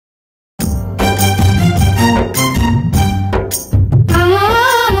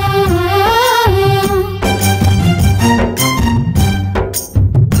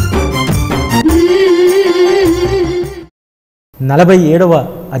47వ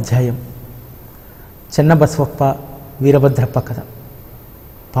అధ్యాయం చెన్నబసవప్ప వీరభద్రప్ప కథ,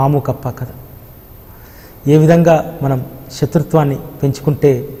 పాము కప్ప కథ. ఏ విధంగా మనం శత్రుత్వాన్ని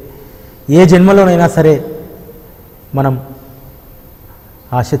పెంచుకుంటే ఏ జన్మలోనైనా సరే మనం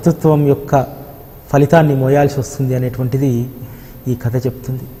ఆ శత్రుత్వం యొక్క ఫలితాన్ని మోయాల్సి వస్తుంది అనేటువంటిది ఈ కథ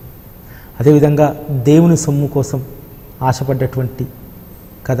చెప్తుంది. అదేవిధంగా దేవుని సొమ్ము కోసం ఆశపడ్డటువంటి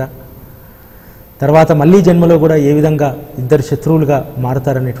కథ, తర్వాత మళ్ళీ జన్మలో కూడా ఏ విధంగా ఇద్దరు శత్రువులుగా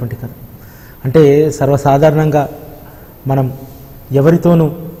మారుతారనేటువంటి కథ. అంటే సర్వసాధారణంగా మనం ఎవరితోనూ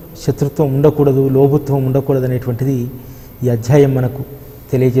శత్రుత్వం ఉండకూడదు, లోభత్వం ఉండకూడదు అనేటువంటిది ఈ అధ్యాయం మనకు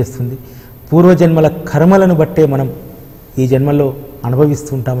తెలియజేస్తుంది. పూర్వజన్మల కర్మలను బట్టే మనం ఈ జన్మలో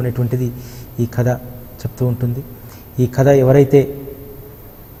అనుభవిస్తూ ఉంటామనేటువంటిది ఈ కథ చెప్తూ ఉంటుంది. ఈ కథ ఎవరైతే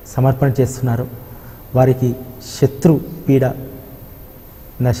సమర్పణ చేస్తున్నారో వారికి శత్రు పీడ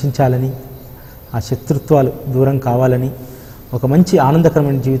నశించాలని, ఆ శత్రుత్వాలు దూరం కావాలని, ఒక మంచి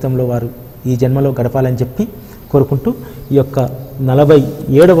ఆనందకరమైన జీవితంలో వారు ఈ జన్మలో గడపాలని చెప్పి కోరుకుంటూ ఈ యొక్క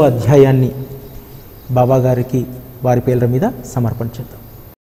 47వ అధ్యాయాన్ని బాబాగారికి వారి పేర్ల మీద సమర్పణ చేద్దాం.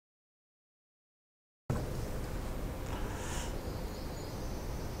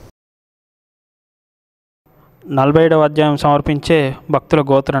 నలభైవ అధ్యాయం సమర్పించే భక్తుల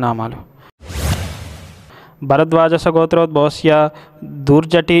గోత్రనామాలు. భరద్వాజస గోత్రోద్భవస్య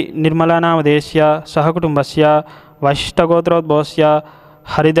దూర్జటి నిర్మలానామదేశ్య సహకుటుంబస్య వశిష్ఠగోత్రోద్భవస్య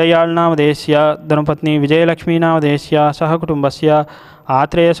హరిదయాళనామదేశ్య ధనుపత్ని విజయలక్ష్మీనామదేశ్య సహకుటుంబస్య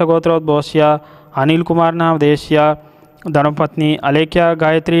ఆత్రేయసగోత్రోద్భవస్య అనిల్ కుమార్నామదేశ్య ధనుపత్ని అలేఖ్య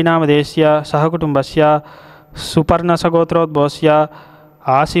గాయత్రీనామదేశ్య సహకుటుంబస్య సుపర్ణసగోత్రోద్భవస్య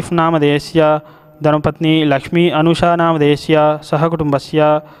ఆసిఫ్ నామదేశ్య ధనుపత్ని లక్ష్మీ అనుషానామదేశ్య సహకుటుంబస్య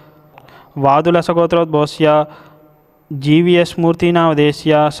వాదులసగోత్రోద్భవస్య జీవీఎస్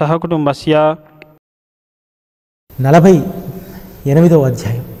మూర్తినామదేశ్య సహకుటుంబస్య. 48వ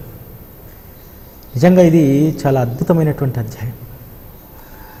అధ్యాయం నిజంగా ఇది చాలా అద్భుతమైనటువంటి అధ్యాయం.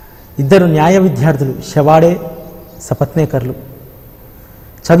 ఇద్దరు న్యాయ విద్యార్థులు షవాడే సపత్నేకర్లు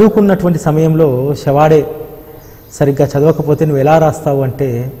చదువుకున్నటువంటి సమయంలో షవాడే సరిగ్గా చదవకపోతే నువ్వు ఎలా రాస్తావు అంటే,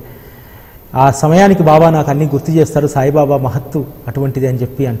 ఆ సమయానికి బాబా నాకు అన్నీ గుర్తు చేస్తారు, సాయిబాబా మహత్తు అటువంటిది అని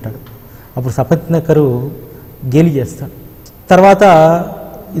చెప్పి అంటాడు. అప్పుడు సపత్నేకరు గేలి చేస్తాడు. తర్వాత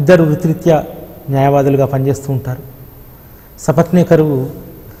ఇద్దరు వృత్తిరీత్యా న్యాయవాదులుగా పనిచేస్తూ ఉంటారు. సపత్నేకరు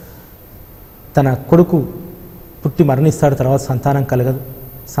తన కొడుకు పుట్టి మరణిస్తాడు, తర్వాత సంతానం కలగదు.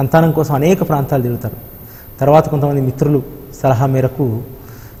 సంతానం కోసం అనేక ప్రాంతాలు తిరుగుతారు. తర్వాత కొంతమంది మిత్రులు సలహా మేరకు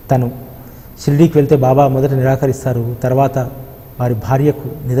తను షిరిడీకి వెళ్తే బాబా మొదట నిరాకరిస్తారు. తర్వాత వారి భార్యకు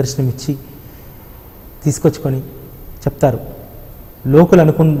నిదర్శనమిచ్చి తీసుకొచ్చుకొని చెప్తారు,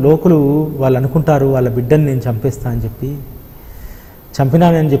 లోకులు వాళ్ళు అనుకుంటారు వాళ్ళ బిడ్డను నేను చంపేస్తా అని చెప్పి,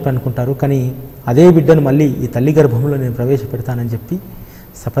 చంపినానని చెప్పి అనుకుంటారు, కానీ అదే బిడ్డను మళ్ళీ ఈ తల్లి గర్భంలో నేను ప్రవేశపెడతానని చెప్పి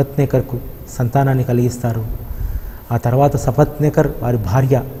సపత్నేకర్కు సంతానాన్ని కలిగిస్తారు. ఆ తర్వాత సపత్నేకర్ వారి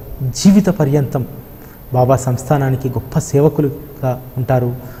భార్య జీవిత పర్యంతం బాబా సంస్థానానికి గొప్ప సేవకులుగా ఉంటారు.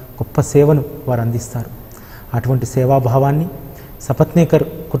 గొప్ప సేవను వారు అందిస్తారు. అటువంటి సేవాభావాన్ని, సపత్నేకర్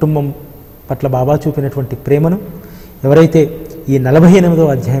కుటుంబం పట్ల బాబా చూపినటువంటి ప్రేమను ఎవరైతే ఈ 48వ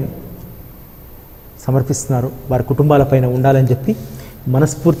అధ్యాయం సమర్పిస్తున్నారో వారి కుటుంబాలపైన ఉండాలని చెప్పి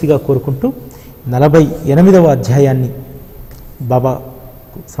మనస్ఫూర్తిగా కోరుకుంటూ 48వ అధ్యాయాన్ని బాబా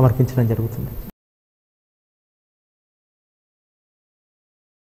సమర్పించడం జరుగుతుంది.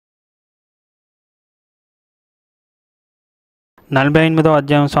 నలభై 48వ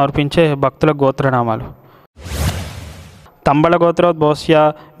అధ్యాయం సమర్పించే భక్తుల గోత్రనామాలు. తంబళ గోత్రోద్భవస్య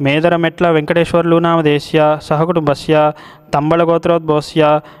మేదరమెట్ల వెంకటేశ్వర్లు నామదేశ్య సహకుటుంబస్య తంబళ గోత్రోద్భవస్య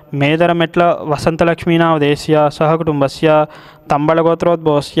మేదరమెట్ల వసంతలక్ష్మీనామదేశ్య సహకుటుంబస్య తంబళ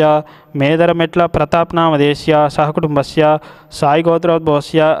గోత్రోద్భవస్య మేదరమెట్ల ప్రతాప్ నామదేశ్య సహకుటుంబస్య సాయి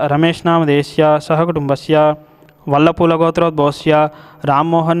గోత్రోద్భవస్య రమేష్ నామదేశ్య సహకుటుంబస్య వల్లపూల గోత్రోద్భవస్య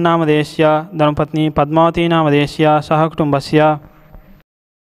రామ్మోహన్ నామదేశ్య ధనుపత్ని పద్మావతి నామదేశ్య సహకుటుంబస్య.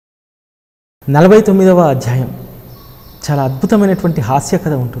 49వ అధ్యాయం చాలా అద్భుతమైనటువంటి హాస్య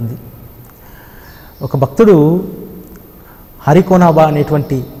కథ ఉంటుంది. ఒక భక్తుడు హరికోనాబా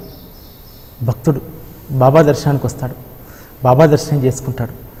అనేటువంటి భక్తుడు బాబా దర్శనానికి వస్తాడు. బాబా దర్శనం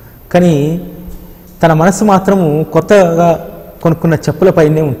చేసుకుంటాడు. కానీ తన మనసు మాత్రము కొత్తగా కొనుక్కున్న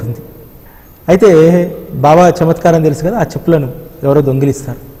చెప్పులపైనే ఉంటుంది. అయితే బాబా చమత్కారం తెలుసు కదా, ఆ చెప్పులను ఎవరో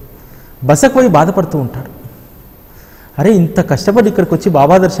దొంగిలిస్తారు. బసకు పోయి బాధపడుతూ ఉంటాడు. అరే ఇంత కష్టపడి ఇక్కడికి వచ్చి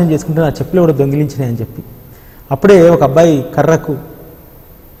బాబా దర్శనం చేసుకుంటే నా చెప్పులు ఎవరో దొంగిలించినాయని చెప్పి. అప్పుడే ఒక అబ్బాయి కర్రకు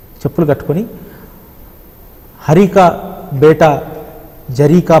చెప్పులు కట్టుకొని హరికా బేటా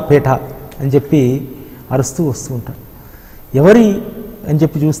జరీకా పేట అని చెప్పి అరుస్తూ వస్తూ ఉంటాడు. ఎవరి అని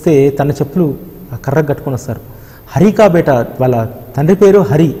చెప్పి చూస్తే తన చెప్పులు ఆ కర్రకు కట్టుకొని వస్తారు. హరికాపేట, వాళ్ళ తండ్రి పేరు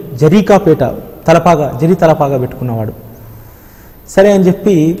హరి, జరీకాపేట జరి తలపాగా పెట్టుకున్నవాడు. సరే అని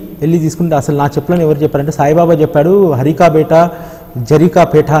చెప్పి వెళ్ళి తీసుకుంటే, అసలు నా చెప్పులను ఎవరు చెప్పారంటే సాయిబాబా చెప్పాడు, హరికాపేట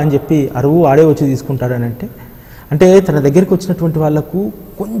జరీకాపేట అని చెప్పి అరువు ఆడే వచ్చి తీసుకుంటాడు అని అంటే తన దగ్గరికి వచ్చినటువంటి వాళ్లకు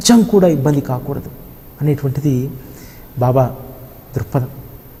కొంచెం కూడా ఇబ్బంది కాకూడదు అనేటువంటిది బాబా దృక్పథం.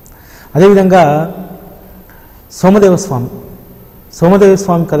 అదేవిధంగా సోమదేవ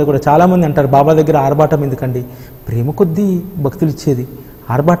స్వామి కథ కూడా చాలామంది అంటారు, బాబా దగ్గర ఆర్భాటం ఎందుకండి, ప్రేమ కొద్దీ భక్తులు ఇచ్చేది,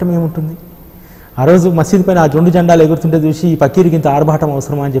 ఆర్భాటం ఏముంటుంది. ఆ రోజు మసీదు పైన ఆ 2 జెండాలు ఎగురుతుంటే చూసి ఈ పకీరికి ఇంత ఆర్భాటం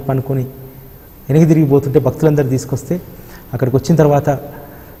అవసరమా అని చెప్పి అనుకుని వెనక్కి తిరిగిపోతుంటే భక్తులందరూ తీసుకొస్తే అక్కడికి వచ్చిన తర్వాత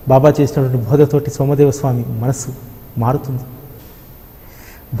బాబా చేసినటువంటి బోధతోటి సోమదేవ స్వామి మనస్సు మారుతుంది.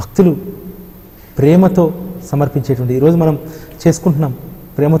 భక్తులు ప్రేమతో సమర్పించేటువంటి, ఈరోజు మనం చేసుకుంటున్నాం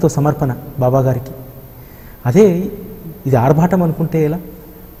ప్రేమతో సమర్పణ బాబా గారికి. అదే ఇది ఆర్భాటం అనుకుంటే ఎలా?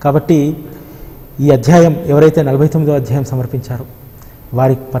 కాబట్టి ఈ అధ్యాయం ఎవరైతే 49వ అధ్యాయం సమర్పించారో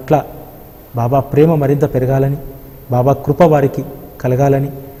వారి పట్ల బాబా ప్రేమ మరింత పెరగాలని, బాబా కృప వారికి కలగాలని,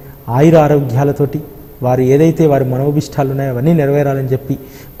 ఆయుర ఆరోగ్యాలతోటి వారు ఏదైతే వారి మనోభిష్టాలు ఉన్నాయో అవన్నీ నెరవేరాలని చెప్పి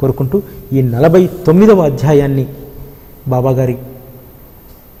కోరుకుంటూ ఈ 49వ అధ్యాయాన్ని బాబా గారికి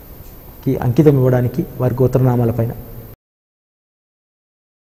అంకితం ఇవ్వడానికి వారి గోత్రనామాలపైన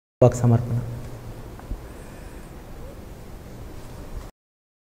సమర్పణ.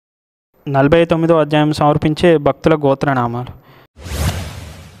 49వ అధ్యాయం సమర్పించే భక్తుల గోత్రనామాలు.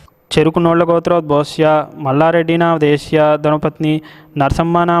 చెరుకునోళ్ల గోత్రోద్భవస్య మల్లారెడ్డినామదేశ్య ధనుపత్ని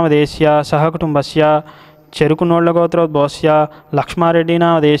నరసమ్మనామదేశ్య సహకుటుంబస్య. చెరుకునోళ్ల గోత్రోద్భవస్య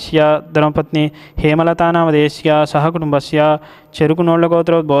లక్ష్మారెడ్డినామదేశ్య ధనుపత్ని హేమలతానామదేశ్య సహకుటుంబస్య. చెరుకునోళ్ల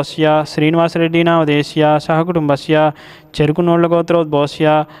గోత్రోద్భవస్య శ్రీనివాసరెడ్డినామదేశ్య సహకుటుంబస్య. చెరుకునోళ్ల గోత్రోద్భవస్య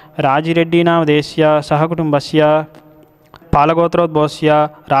రాజిరెడ్డినామదేశ్య సహకుటుంబస్య. పాలగోత్రోద్భవస్య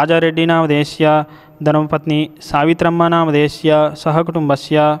రాజారెడ్డినామదేశ్య ధనుపత్ని సావిత్రమ్మనామదేశ్య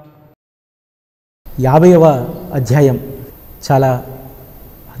సహకుటుంబస్య. 50వ అధ్యాయం చాలా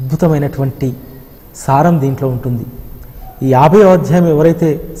అద్భుతమైనటువంటి సారం దీంట్లో ఉంటుంది. ఈ 50వ అధ్యాయం ఎవరైతే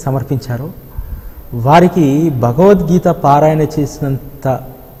సమర్పించారో వారికి భగవద్గీత పారాయణ చేసినంత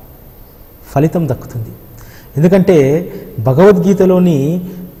ఫలితం దక్కుతుంది. ఎందుకంటే భగవద్గీతలోని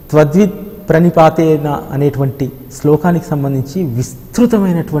త్వద్విత్ ప్రణిపాతేన అనేటువంటి శ్లోకానికి సంబంధించి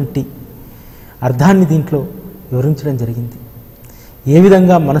విస్తృతమైనటువంటి అర్థాన్ని దీంట్లో వివరించడం జరిగింది. ఏ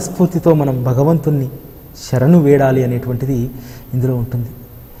విధంగా మనస్ఫూర్తితో మనం భగవంతుణ్ణి శరణు వేడాలి అనేటువంటిది ఇందులో ఉంటుంది.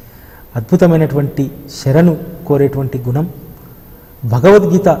 అద్భుతమైనటువంటి శరణు కోరేటువంటి గుణం,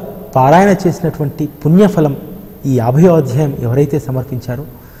 భగవద్గీత పారాయణ చేసినటువంటి పుణ్యఫలం ఈ 50వ అధ్యాయం ఎవరైతే సమర్పించారో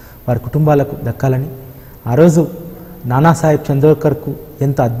వారి కుటుంబాలకు దక్కాలని, ఆ రోజు నానాసాహెబ్ చందోర్కర్కు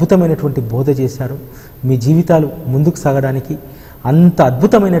ఎంత అద్భుతమైనటువంటి బోధ చేశారో మీ జీవితాలు ముందుకు సాగడానికి అంత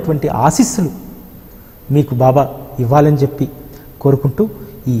అద్భుతమైనటువంటి ఆశీస్సులు మీకు బాబా ఇవ్వాలని చెప్పి కోరుకుంటూ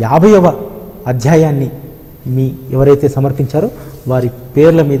ఈ 50వ అధ్యాయాన్ని మీ ఎవరైతే సమర్పించారో వారి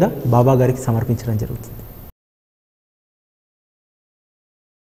పేర్ల మీద బాబా గారికి సమర్పించడం జరుగుతుంది.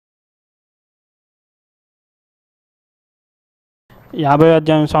 యాభై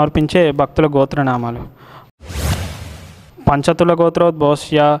అధ్యాయం సమర్పించే భక్తుల గోత్రనామాలు. పంచతుల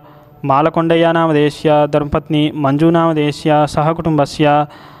గోత్రోద్భవస్య మాలకొండయ్యనామదేశ్య ధర్మపత్ని మంజునామదేశ్య సహకుటుంబస్య.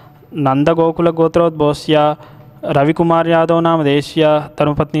 నందగోకుల గోత్రోద్భవస్య రవికుమార్ యాదవ్ నామదేశ్య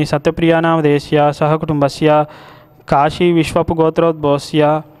ధర్మపత్ని సత్యప్రియానామదేశ్య సహకుటుంబస్య. కాశీ విశ్వపు గోత్రోద్భవస్య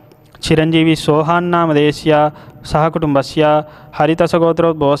చిరంజీవి సోహాన్ నామదేశ్య సహకుటుంబస్య. హరితస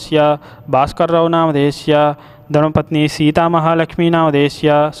గోత్రోద్భవస్య భాస్కర్రావు నామదేశ్య ధర్మపత్ని సీతామహాలక్ష్మీ నామదేశ్య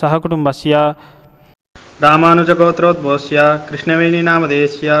సహకుటుంబస్య. రామానుజ గోత్రోద్భవస్య కృష్ణవేణి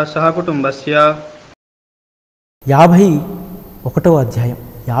నామదేశ్య సహకుటుంబస్య. 51వ అధ్యాయం.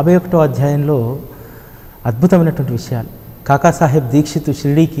 51వ అధ్యాయంలో అద్భుతమైనటువంటి విషయాలు. కాకాసాహెబ్ దీక్షిత్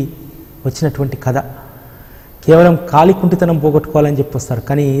షిరిడీకి వచ్చినటువంటి కథ. కేవలం కాలి కుంటితనం పోగొట్టుకోవాలని చెప్పి వస్తారు,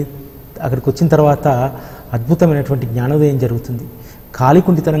 కానీ అక్కడికి వచ్చిన తర్వాత అద్భుతమైనటువంటి జ్ఞానోదయం జరుగుతుంది. కాలి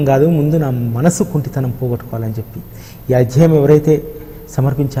కుంటితనం కాదు, ముందు నా మనసు కుంటితనం పోగొట్టుకోవాలని చెప్పి ఈ అధ్యాయం ఎవరైతే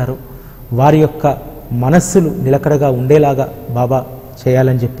సమర్పించారో వారి యొక్క మనస్సులు నిలకడగా ఉండేలాగా బాబా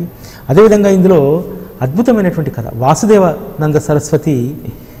చేయాలని చెప్పి, అదేవిధంగా ఇందులో అద్భుతమైనటువంటి కథ. వాసుదేవానంద సరస్వతి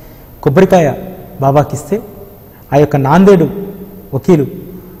కొబ్బరికాయ బాబాకిస్తే ఆ యొక్క నాందేడు వకీలు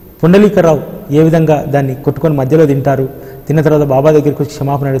పుండలీకరావు ఏ విధంగా దాన్ని కొట్టుకొని మధ్యలో తింటారు, తిన్న తర్వాత బాబా దగ్గరికి వచ్చి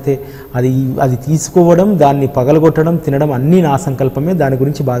క్షమాపణ అడిగితే అది తీసుకోవడం, దాన్ని పగలగొట్టడం, తినడం అన్నీ నా సంకల్పమే, దాని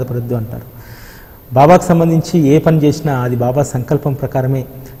గురించి బాధపడద్దు అంటారు. బాబాకు సంబంధించి ఏ పని చేసినా అది బాబా సంకల్పం ప్రకారమే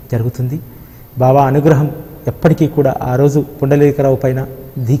జరుగుతుంది. బాబా అనుగ్రహం ఎప్పటికీ కూడా ఆ రోజు పుండలీకరావు పైన,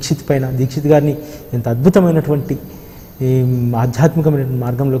 దీక్షిత్ గారిని ఎంత అద్భుతమైనటువంటి ఆధ్యాత్మికమైన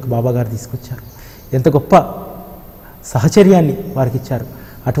మార్గంలోకి బాబా గారు తీసుకొచ్చారు. ఎంత గొప్ప సహచర్యాన్ని వారికి ఇచ్చారు.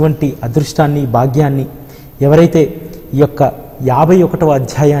 అటువంటి అదృష్టాన్ని, భాగ్యాన్ని ఎవరైతే ఈ యొక్క 51వ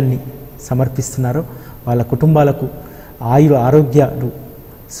అధ్యాయాన్ని సమర్పిస్తున్నారో వాళ్ళ కుటుంబాలకు ఆయుర ఆరోగ్యాలు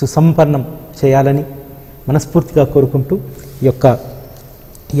సుసంపన్నం చేయాలని మనస్ఫూర్తిగా కోరుకుంటూ ఈ యొక్క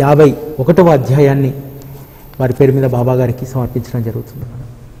 51వ అధ్యాయాన్ని వారి పేరు మీద బాబా గారికి సమర్పించడం జరుగుతుంది.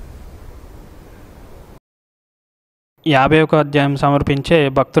 51వ అధ్యాయం సమర్పించే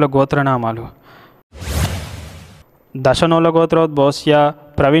భక్తుల గోత్రనామాలు. దశనోల గోత్రోద్భవస్య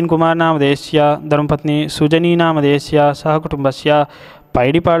ప్రవీణ్ కుమార్ నామధేయస్య ధర్మపత్ని సుజనీ నామధేయస్య సహ కుటుంబస్య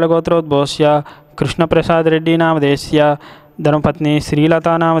పైడిపాళ్ల గోత్రోద్భవస్య కృష్ణప్రసాద్ రెడ్డి నామధేయస్య ధర్మపత్ని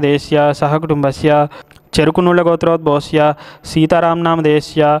శ్రీలతా నామధేయస్య సహ కుటుంబస్య చెరుకునుల గోత్రోద్భవస్య సీతారాం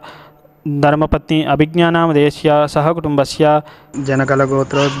నామధేయస్య ధర్మపత్ని అభిజ్ఞా నామధేయస్య సహ కుటుంబస్య జనకల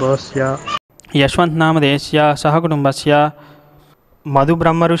గోత్రోద్భవస్య యశ్వంత్ నామధేయస్య సహ కుటుంబస్య మధు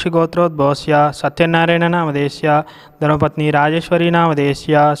బ్రహ్మఋషి గోత్రోద్భవస్య సత్యనారాయణ నామధేయస్య ధర్మపత్ని రాజేశ్వరీ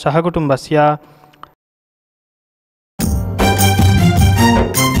నామధేయస్య సహ కుటుంబస్య